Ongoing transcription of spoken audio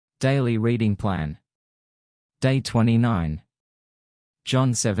Daily Reading Plan. Day 29.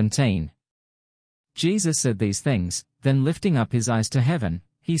 John 17. Jesus said these things, then lifting up his eyes to heaven,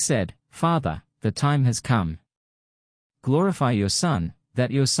 he said, Father, the time has come. Glorify your Son, that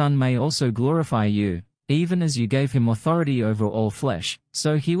your Son may also glorify you, even as you gave him authority over all flesh,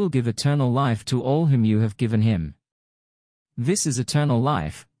 so he will give eternal life to all whom you have given him. This is eternal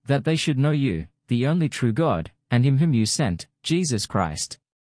life, that they should know you, the only true God, and him whom you sent, Jesus Christ.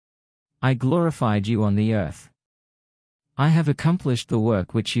 I glorified you on the earth. I have accomplished the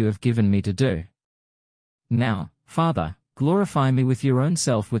work which you have given me to do. Now, Father, glorify me with your own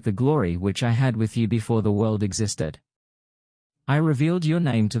self with the glory which I had with you before the world existed. I revealed your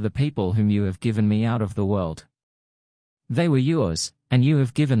name to the people whom you have given me out of the world. They were yours, and you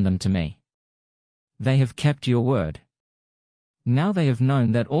have given them to me. They have kept your word. Now they have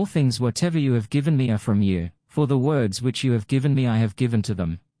known that all things whatever you have given me are from you, for the words which you have given me I have given to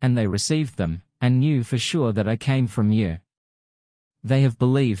them, and they received them, and knew for sure that I came from you. They have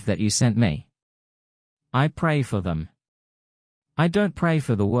believed that you sent me. I pray for them. I don't pray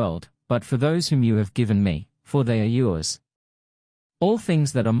for the world, but for those whom you have given me, for they are yours. All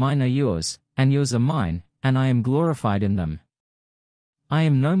things that are mine are yours, and yours are mine, and I am glorified in them. I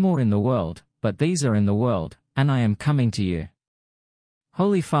am no more in the world, but these are in the world, and I am coming to you.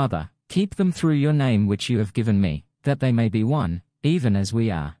 Holy Father, keep them through your name which you have given me, that they may be one, even as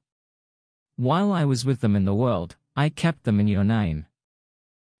we are. While I was with them in the world, I kept them in your name.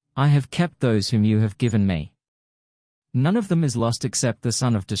 I have kept those whom you have given me. None of them is lost except the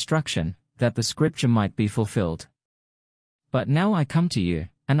son of destruction, that the scripture might be fulfilled. But now I come to you,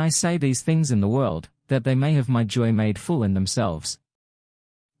 and I say these things in the world, that they may have my joy made full in themselves.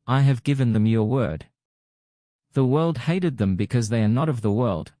 I have given them your word. The world hated them because they are not of the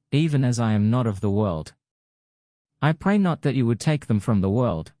world, even as I am not of the world. I pray not that you would take them from the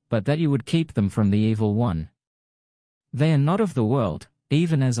world, but that you would keep them from the evil one. They are not of the world,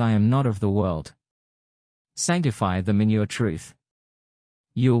 even as I am not of the world. Sanctify them in your truth.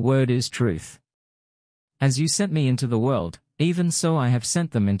 Your word is truth. As you sent me into the world, even so I have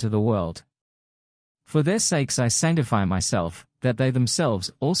sent them into the world. For their sakes I sanctify myself, that they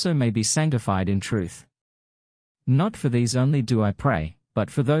themselves also may be sanctified in truth. Not for these only do I pray, but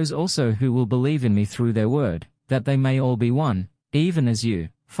for those also who will believe in me through their word, that they may all be one, even as you,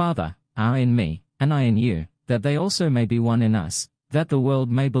 Father, are in me, and I in you, that they also may be one in us, that the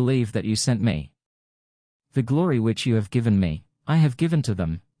world may believe that you sent me. The glory which you have given me, I have given to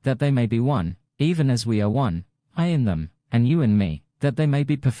them, that they may be one, even as we are one, I in them, and you in me, that they may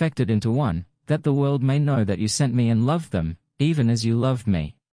be perfected into one, that the world may know that you sent me and loved them, even as you loved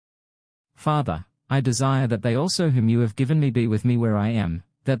me. Father, I desire that they also whom you have given me be with me where I am,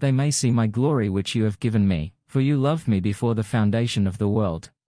 that they may see my glory which you have given me, for you loved me before the foundation of the world.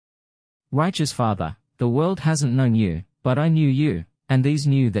 Righteous Father, the world hasn't known you, but I knew you, and these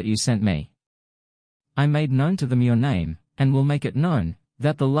knew that you sent me. I made known to them your name, and will make it known,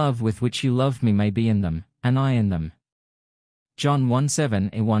 that the love with which you loved me may be in them, and I in them. John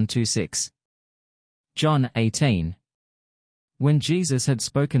 1:7-1-6. John 18. When Jesus had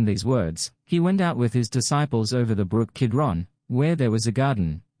spoken these words, he went out with his disciples over the brook Kidron, where there was a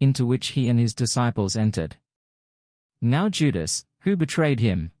garden, into which he and his disciples entered. Now Judas, who betrayed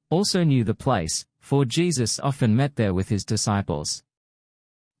him, also knew the place, for Jesus often met there with his disciples.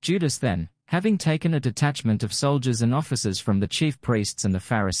 Judas then, having taken a detachment of soldiers and officers from the chief priests and the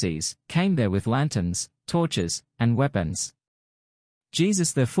Pharisees, came there with lanterns, torches, and weapons.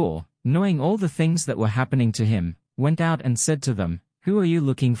 Jesus therefore, knowing all the things that were happening to him, went out and said to them, Who are you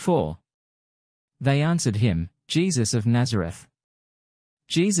looking for? They answered him, Jesus of Nazareth.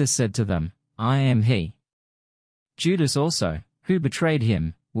 Jesus said to them, I am he. Judas also, who betrayed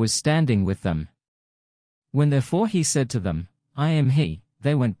him, was standing with them. When therefore he said to them, I am he,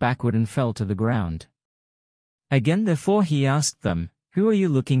 they went backward and fell to the ground. Again therefore he asked them, Who are you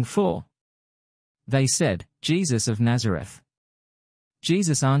looking for? They said, Jesus of Nazareth.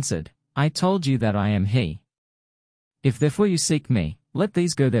 Jesus answered, I told you that I am he. If therefore you seek me, let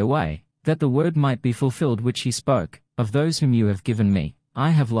these go their way, that the word might be fulfilled which he spoke, Of those whom you have given me, I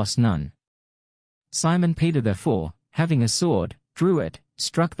have lost none. Simon Peter therefore, having a sword, drew it,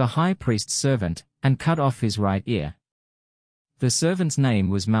 struck the high priest's servant, and cut off his right ear. The servant's name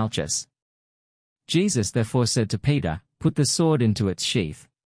was Malchus. Jesus therefore said to Peter, Put the sword into its sheath.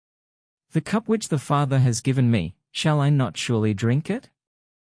 The cup which the Father has given me, shall I not surely drink it?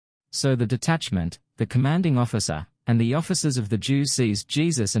 So the detachment, the commanding officer, and the officers of the Jews seized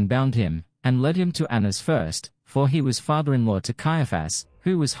Jesus and bound him, and led him to Annas first, for he was father-in-law to Caiaphas,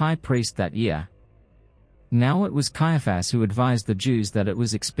 who was high priest that year. Now it was Caiaphas who advised the Jews that it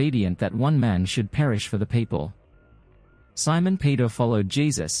was expedient that one man should perish for the people. Simon Peter followed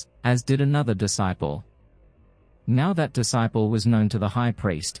Jesus, as did another disciple. Now that disciple was known to the high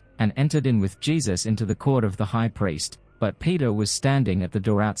priest, and entered in with Jesus into the court of the high priest, but Peter was standing at the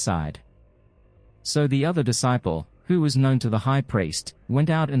door outside. So the other disciple, who was known to the high priest, went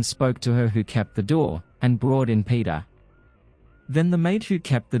out and spoke to her who kept the door, and brought in Peter. Then the maid who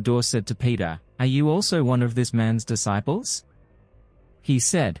kept the door said to Peter, "Are you also one of this man's disciples?" He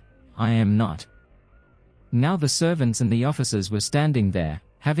said, "I am not." Now the servants and the officers were standing there,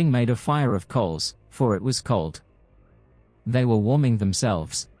 having made a fire of coals, for it was cold. They were warming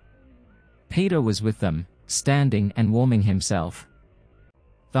themselves. Peter was with them, standing and warming himself.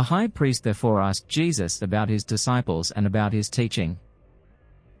 The high priest therefore asked Jesus about his disciples and about his teaching.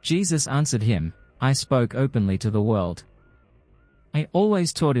 Jesus answered him, "I spoke openly to the world. I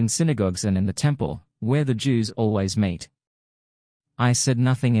always taught in synagogues and in the temple, where the Jews always meet. I said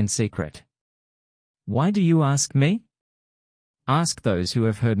nothing in secret. Why do you ask me? Ask those who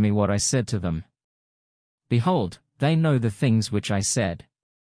have heard me what I said to them. Behold, they know the things which I said."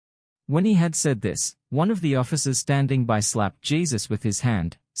 When he had said this, one of the officers standing by slapped Jesus with his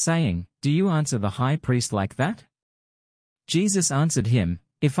hand, saying, "Do you answer the high priest like that?" Jesus answered him,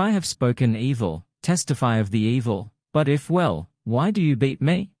 "If I have spoken evil, testify of the evil, but if well, why do you beat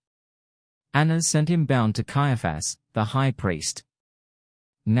me?" Annas sent him bound to Caiaphas, the high priest.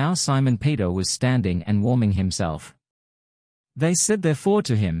 Now Simon Peter was standing and warming himself. They said therefore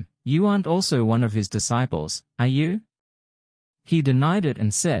to him, "You aren't also one of his disciples, are you?" He denied it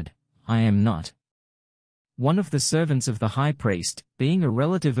and said, "I am not." One of the servants of the high priest, being a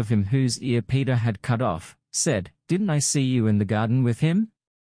relative of him whose ear Peter had cut off, said, "Didn't I see you in the garden with him?"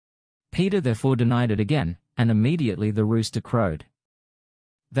 Peter therefore denied it again, and immediately the rooster crowed.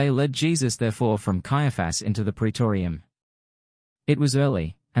 They led Jesus therefore from Caiaphas into the praetorium. It was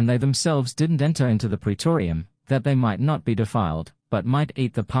early, and they themselves didn't enter into the praetorium, that they might not be defiled, but might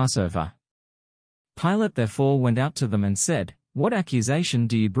eat the Passover. Pilate therefore went out to them and said, "What accusation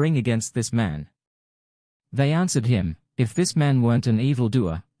do you bring against this man?" They answered him, "If this man weren't an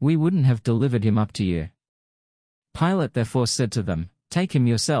evildoer, we wouldn't have delivered him up to you." Pilate therefore said to them, "Take him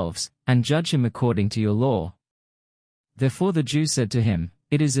yourselves, and judge him according to your law." Therefore the Jews said to him,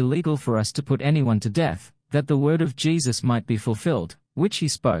 "It is illegal for us to put anyone to death, that the word of Jesus might be fulfilled, which he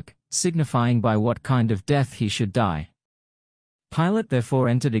spoke, signifying by what kind of death he should die." Pilate therefore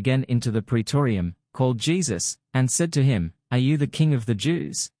entered again into the praetorium, called Jesus, and said to him, "Are you the king of the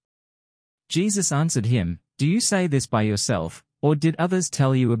Jews?" Jesus answered him, "Do you say this by yourself, or did others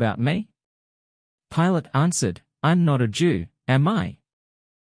tell you about me?" Pilate answered, "I'm not a Jew, am I?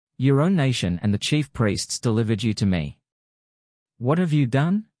 Your own nation and the chief priests delivered you to me. What have you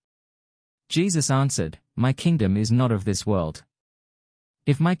done?" Jesus answered, "My kingdom is not of this world.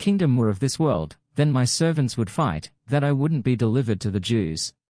 If my kingdom were of this world, then my servants would fight, that I wouldn't be delivered to the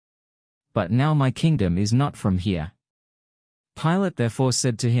Jews. But now my kingdom is not from here." Pilate therefore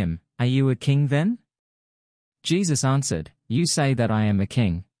said to him, "Are you a king then?" Jesus answered, "You say that I am a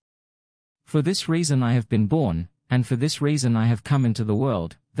king. For this reason I have been born, and for this reason I have come into the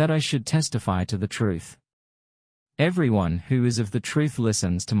world, that I should testify to the truth. Everyone who is of the truth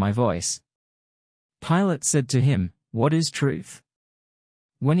listens to my voice." Pilate said to him, "What is truth?"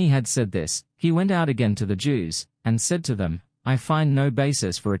 When he had said this, he went out again to the Jews, and said to them, "I find no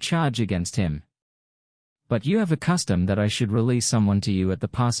basis for a charge against him. But you have a custom that I should release someone to you at the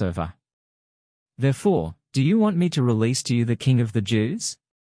Passover. Therefore, do you want me to release to you the King of the Jews?"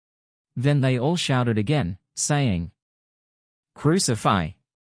 Then they all shouted again, saying, "Crucify!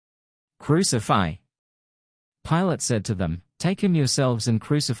 Crucify!" Pilate said to them, "Take him yourselves and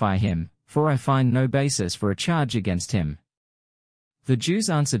crucify him, for I find no basis for a charge against him." The Jews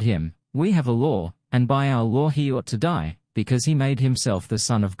answered him, "We have a law, and by our law he ought to die, because he made himself the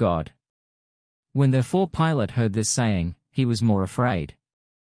Son of God." When therefore Pilate heard this saying, he was more afraid.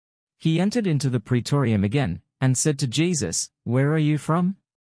 He entered into the praetorium again, and said to Jesus, "Where are you from?"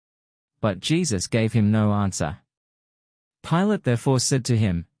 But Jesus gave him no answer. Pilate therefore said to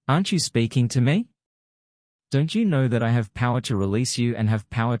him, "Aren't you speaking to me? Don't you know that I have power to release you and have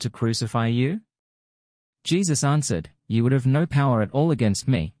power to crucify you?" Jesus answered, "You would have no power at all against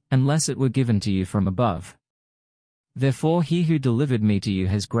me, unless it were given to you from above. Therefore he who delivered me to you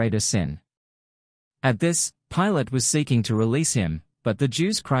has greater sin." At this, Pilate was seeking to release him, but the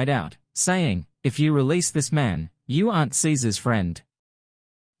Jews cried out, saying, "If you release this man, you aren't Caesar's friend.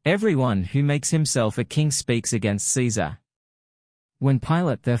 Everyone who makes himself a king speaks against Caesar." When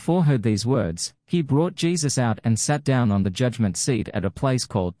Pilate therefore heard these words, he brought Jesus out and sat down on the judgment seat at a place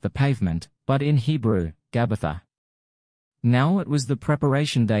called the Pavement, but in Hebrew, Gabbatha. Now it was the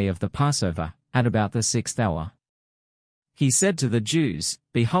preparation day of the Passover, at about the 6th hour. He said to the Jews,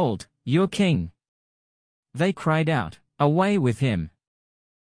 "Behold, your king!" They cried out, "Away with him!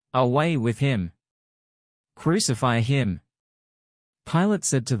 Away with him! Crucify him!" Pilate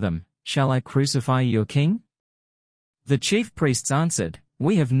said to them, "Shall I crucify your king?" The chief priests answered,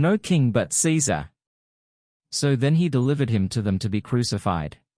 "We have no king but Caesar." So then he delivered him to them to be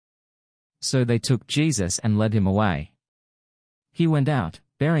crucified. So they took Jesus and led him away. He went out,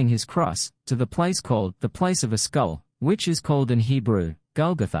 bearing his cross, to the place called the place of a skull, which is called in Hebrew,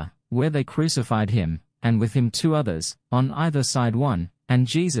 Golgotha, where they crucified him, and with him 2 others, on either side one, and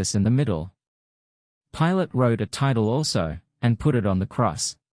Jesus in the middle. Pilate wrote a title also, and put it on the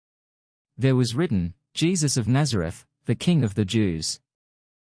cross. There was written, "Jesus of Nazareth, the King of the Jews."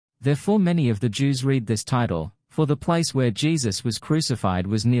 Therefore many of the Jews read this title, for the place where Jesus was crucified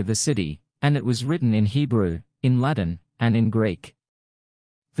was near the city, and it was written in Hebrew, in Latin, and in Greek.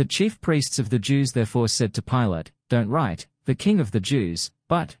 The chief priests of the Jews therefore said to Pilate, "Don't write, the King of the Jews,"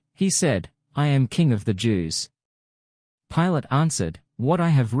 but, he said, "I am King of the Jews." Pilate answered, "What I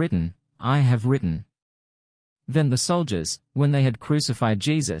have written, I have written." Then the soldiers, when they had crucified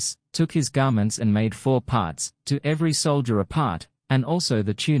Jesus, took his garments and made 4 parts, to every soldier a part, and also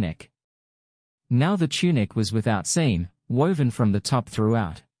the tunic. Now the tunic was without seam, woven from the top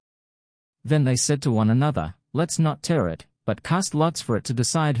throughout. Then they said to one another, "Let's not tear it, but cast lots for it to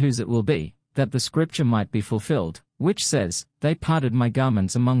decide whose it will be, that the scripture might be fulfilled, which says, 'They parted my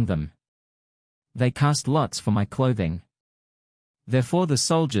garments among them. They cast lots for my clothing.'" Therefore the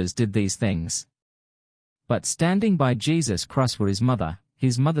soldiers did these things. But standing by Jesus' cross were his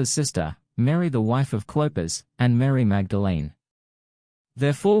mother's sister, Mary the wife of Clopas, and Mary Magdalene.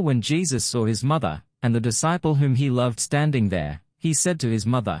 Therefore when Jesus saw his mother, and the disciple whom he loved standing there, he said to his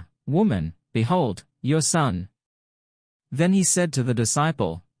mother, "Woman, behold, your son." Then he said to the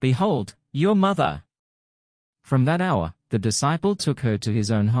disciple, "Behold, your mother." From that hour, the disciple took her to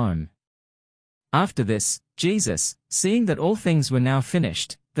his own home. After this, Jesus, seeing that all things were now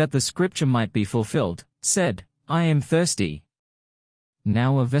finished, that the scripture might be fulfilled, said, "I am thirsty."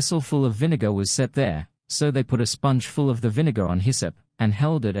 Now a vessel full of vinegar was set there, so they put a sponge full of the vinegar on hyssop, and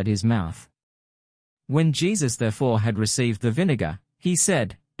held it at his mouth. When Jesus therefore had received the vinegar, he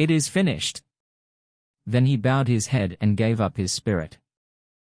said, "It is finished." Then he bowed his head and gave up his spirit.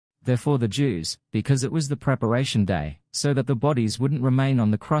 Therefore the Jews, because it was the preparation day, so that the bodies wouldn't remain on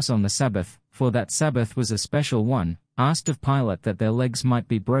the cross on the Sabbath, for that Sabbath was a special one, asked of Pilate that their legs might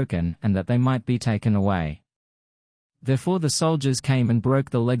be broken and that they might be taken away. Therefore the soldiers came and broke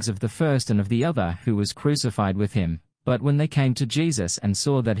the legs of the first and of the other who was crucified with him, but when they came to Jesus and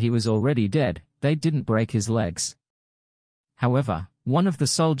saw that he was already dead, they didn't break his legs. However, one of the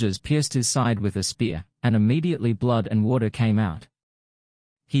soldiers pierced his side with a spear, and immediately blood and water came out.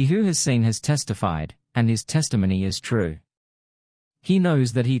 He who has seen has testified, and his testimony is true. He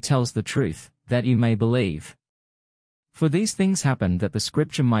knows that he tells the truth, that you may believe. For these things happened that the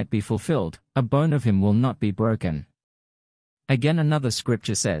scripture might be fulfilled, "A bone of him will not be broken." Again another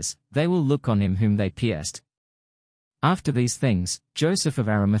scripture says, "They will look on him whom they pierced." After these things, Joseph of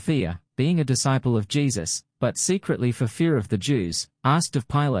Arimathea, being a disciple of Jesus, but secretly for fear of the Jews, asked of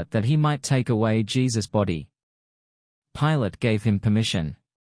Pilate that he might take away Jesus' body. Pilate gave him permission.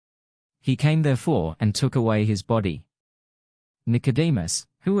 He came therefore and took away his body. Nicodemus,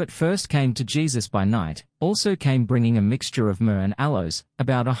 who at first came to Jesus by night, also came bringing a mixture of myrrh and aloes,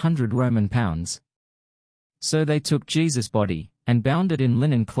 about 100 Roman pounds. So they took Jesus' body, and bound it in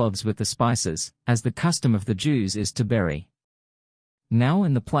linen cloths with the spices, as the custom of the Jews is to bury. Now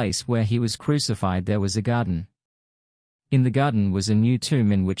in the place where he was crucified there was a garden. In the garden was a new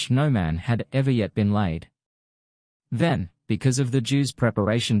tomb in which no man had ever yet been laid. Then, because of the Jews'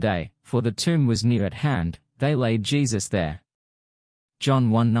 preparation day, for the tomb was near at hand, they laid Jesus there. John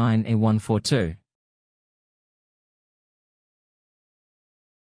 1:9-142.